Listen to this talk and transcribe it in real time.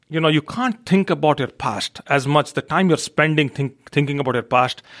You can't think about your past as much. The time you're spending thinking about your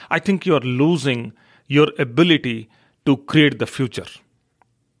past, I think you're losing your ability to create the future.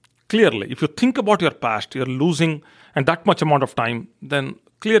 Clearly, if you think about your past, you're losing and that much amount of time, then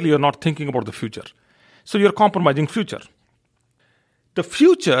clearly you're not thinking about the future. So you're compromising future. The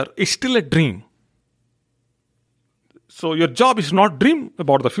future is still a dream. So your job is not dream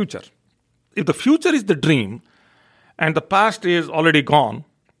about the future. If the future is the dream and the past is already gone,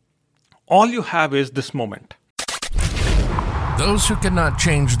 all you have is this moment. Those who cannot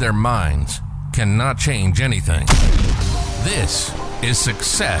change their minds cannot change anything. This is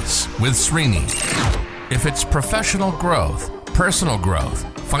Success with Srini. If it's professional growth, personal growth,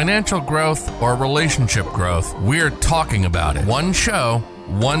 financial growth, or relationship growth, we're talking about it. One show,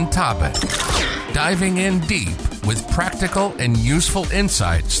 one topic. Diving in deep with practical and useful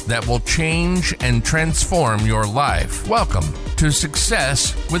insights that will change and transform your life. Welcome to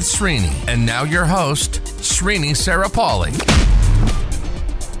Success with Srini. And now your host, Srini Sarapalli.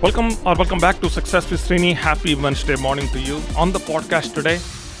 Welcome back to Success with Srini. Happy Wednesday morning to you. On the podcast today,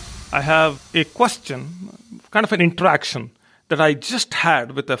 I have a question, kind of an interaction that I just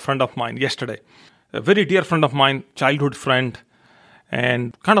had with a friend of mine yesterday. A very dear friend of mine, childhood friend,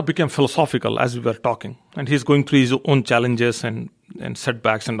 and kind of became philosophical as we were talking. And he's going through his own challenges and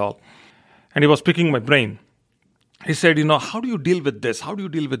setbacks and all. And he was picking my brain. He said, how do you deal with this? How do you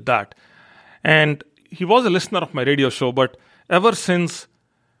deal with that? And he was a listener of my radio show, but ever since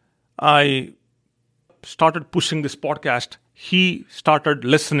I started pushing this podcast, he started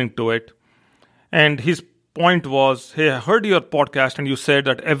listening to it. And his point was, hey, I heard your podcast and you said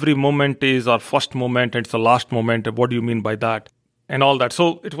that every moment is our first moment and it's the last moment. What do you mean by that? And all that.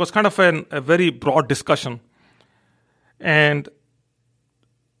 So it was kind of a very broad discussion. And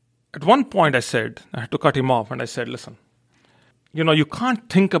at one point I had to cut him off and I said, listen, you can't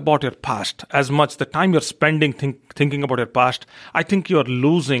think about your past as much. The time you're spending thinking about your past, I think you're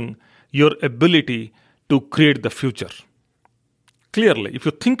losing your ability to create the future. Clearly, if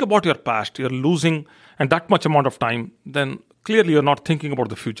you think about your past, you're losing and that much amount of time, then clearly you're not thinking about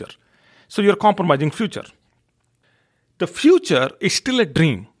the future. So you're compromising future. The future is still a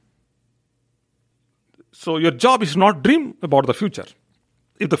dream. So your job is not dream about the future.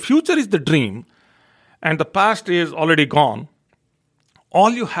 If the future is the dream and the past is already gone,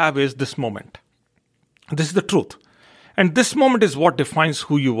 all you have is this moment. This is the truth. And this moment is what defines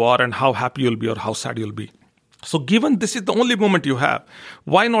who you are and how happy you'll be or how sad you'll be. So given this is the only moment you have,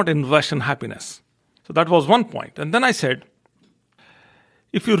 why not invest in happiness? So that was one point. And then I said,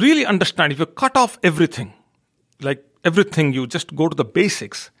 if you really understand, if you cut off everything, like everything, you just go to the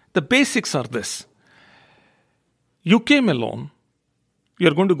basics. The basics are this. You came alone.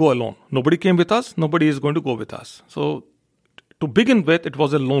 You're going to go alone. Nobody came with us. Nobody is going to go with us. So to begin with, it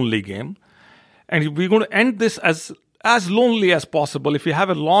was a lonely game. And we're going to end this as lonely as possible. If you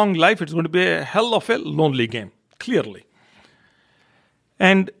have a long life, it's going to be a hell of a lonely game, clearly.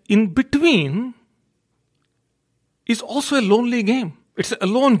 And in between is also a lonely game. It's a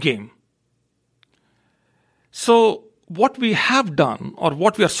lone game. So what we have done or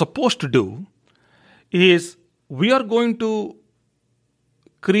what we are supposed to do is we are going to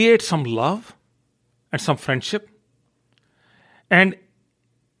create some love and some friendship. And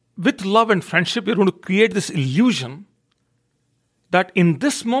with love and friendship, we're going to create this illusion that in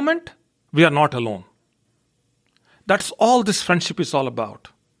this moment, we are not alone. That's all this friendship is all about.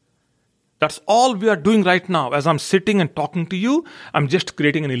 That's all we are doing right now. As I'm sitting and talking to you, I'm just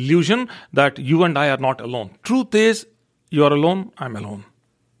creating an illusion that you and I are not alone. Truth is, you are alone, I'm alone.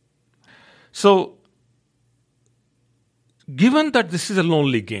 So, given that this is a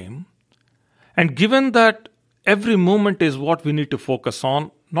lonely game, and given that every moment is what we need to focus on,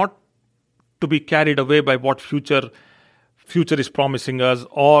 not to be carried away by what future is promising us,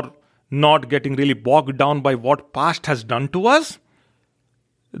 or not getting really bogged down by what past has done to us,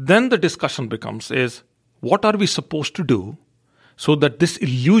 then the discussion becomes is, what are we supposed to do so that this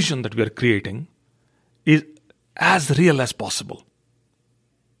illusion that we are creating is as real as possible?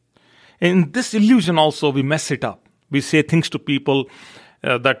 In this illusion also, we mess it up. We say things to people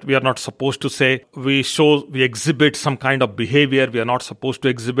that we are not supposed to say. We exhibit some kind of behavior we are not supposed to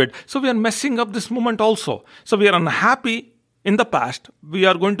exhibit. So we are messing up this moment also. So we are unhappy in the past. We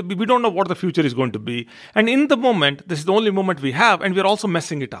don't know what the future is going to be. And in the moment, this is the only moment we have, and we are also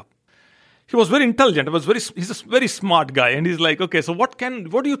messing it up. He was very intelligent. He's a very smart guy. And he's like, okay, so what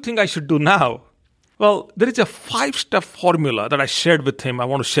do you think I should do now? Well, there is a 5-step formula that I shared with him. I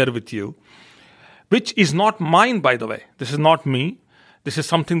want to share with you, which is not mine, by the way. This is not me. This is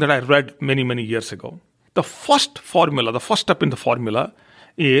something that I read many, many years ago. The first step in the formula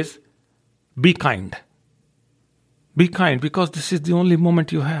is be kind. Be kind because this is the only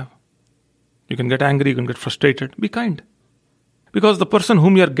moment you have. You can get angry, you can get frustrated. Be kind. Because the person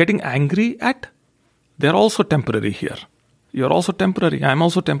whom you are getting angry at, they are also temporary here. You are also temporary. I am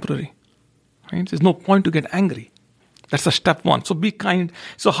also temporary. Right? There's no point to get angry. That's the step one. So be kind.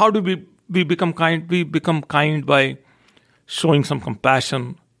 So how do we become kind? We become kind by showing some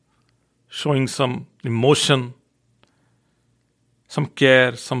compassion, showing some emotion, some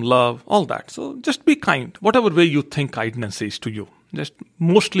care, some love, all that. So just be kind, whatever way you think kindness is to you. Just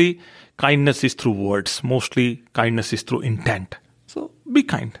mostly kindness is through words. Mostly kindness is through intent. So be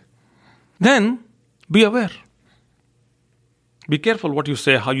kind. Then be aware. Be careful what you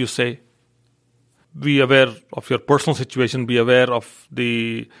say, how you say. Be aware of your personal situation. Be aware of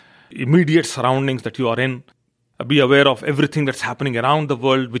the immediate surroundings that you are in. Be aware of everything that's happening around the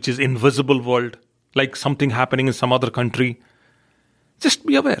world, which is invisible world, like something happening in some other country. Just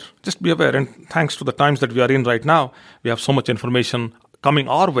be aware. Just be aware. And thanks to the times that we are in right now, we have so much information coming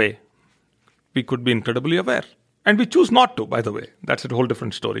our way. We could be incredibly aware. And we choose not to, by the way. That's a whole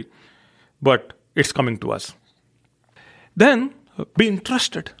different story. But it's coming to us. Then be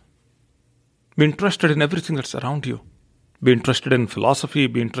interested. Be interested in everything that's around you. Be interested in philosophy.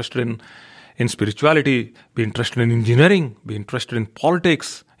 Be interested in spirituality. Be interested in engineering. Be interested in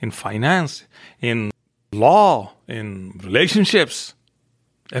politics, in finance, in law, in relationships.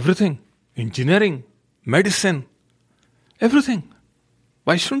 Everything. Engineering, medicine, everything.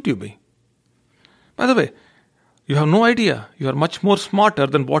 Why shouldn't you be? By the way, you have no idea. You are much more smarter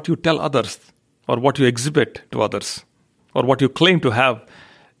than what you tell others or what you exhibit to others or what you claim to have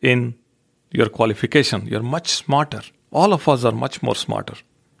in your qualification. You are much smarter. All of us are much more smarter.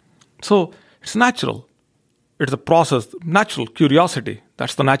 So it's natural. It's a process, natural curiosity.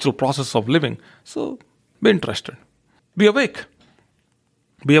 That's the natural process of living. So be interested. Be awake.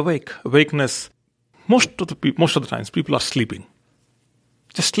 Be awake. Awakeness. Most of the times, people are sleeping.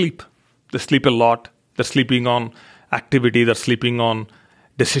 Just sleep. They sleep a lot. They're sleeping on activity. They're sleeping on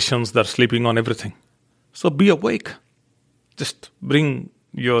decisions. They're sleeping on everything. So be awake. Just bring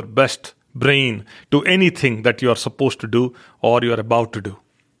your best brain to anything that you are supposed to do or you are about to do.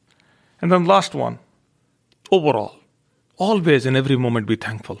 And then last one, overall, always in every moment be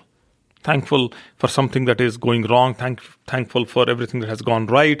thankful. Thankful for something that is going wrong. Thankful for everything that has gone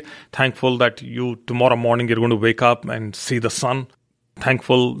right. Thankful that tomorrow morning you're going to wake up and see the sun.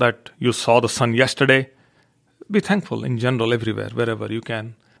 Thankful that you saw the sun yesterday. Be thankful in general, everywhere, wherever you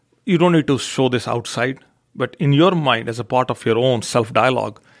can. You don't need to show this outside, but in your mind, as a part of your own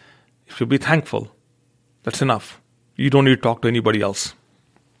self-dialogue, if you be thankful, that's enough. You don't need to talk to anybody else.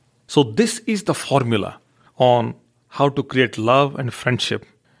 So this is the formula on how to create love and friendship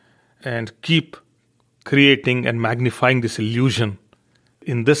and keep creating and magnifying this illusion.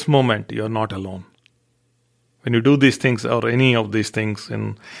 In this moment, you're not alone. When you do these things or any of these things,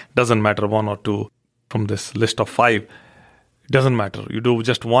 and doesn't matter one or two from this list of 5, it doesn't matter. You do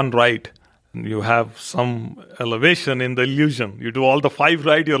just one right, and you have some elevation in the illusion. You do all the 5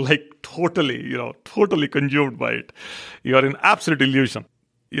 right, you're like totally consumed by it. You are in absolute illusion.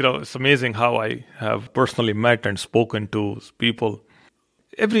 It's amazing how I have personally met and spoken to people.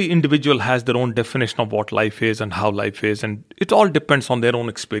 Every individual has their own definition of what life is and how life is, and it all depends on their own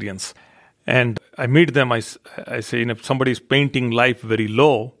experience. And I meet them, I say, if somebody is painting life very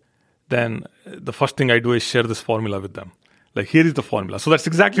low, then the first thing I do is share this formula with them. Like, here is the formula. So that's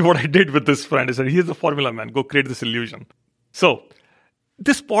exactly what I did with this friend. I said, here's the formula, man. Go create this illusion. So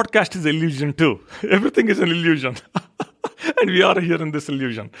this podcast is illusion too. Everything is an illusion. And we are here in this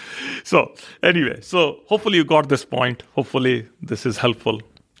illusion. So anyway, hopefully you got this point. Hopefully this is helpful.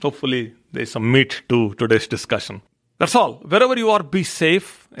 Hopefully there's some meat to today's discussion. That's all. Wherever you are, be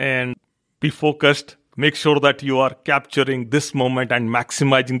safe and be focused. Make sure that you are capturing this moment and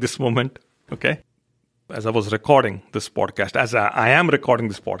maximizing this moment. Okay? As I was recording this podcast, as I am recording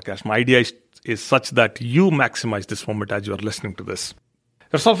this podcast, my idea is such that you maximize this moment as you are listening to this.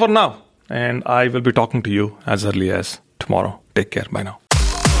 That's all for now. And I will be talking to you as early as tomorrow. Take care. Bye now.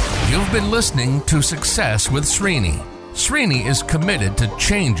 You've been listening to Success with Srini. Srini is committed to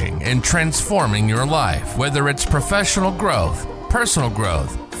changing and transforming your life, whether it's professional growth, personal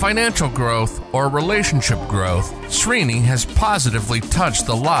growth, financial growth, or relationship growth. Srini has positively touched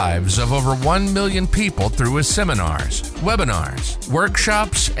the lives of over 1 million people through his seminars, webinars,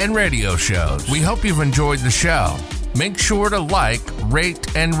 workshops, and radio shows. We hope you've enjoyed the show. Make sure to like,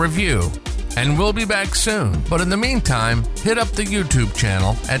 rate, and review. And we'll be back soon. But in the meantime, hit up the YouTube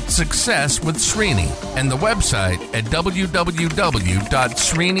channel at Success with Srini and the website at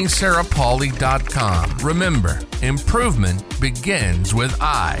www.srinisarapalli.com. Remember, improvement begins with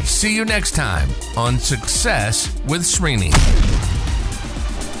I. See you next time on Success with Srini.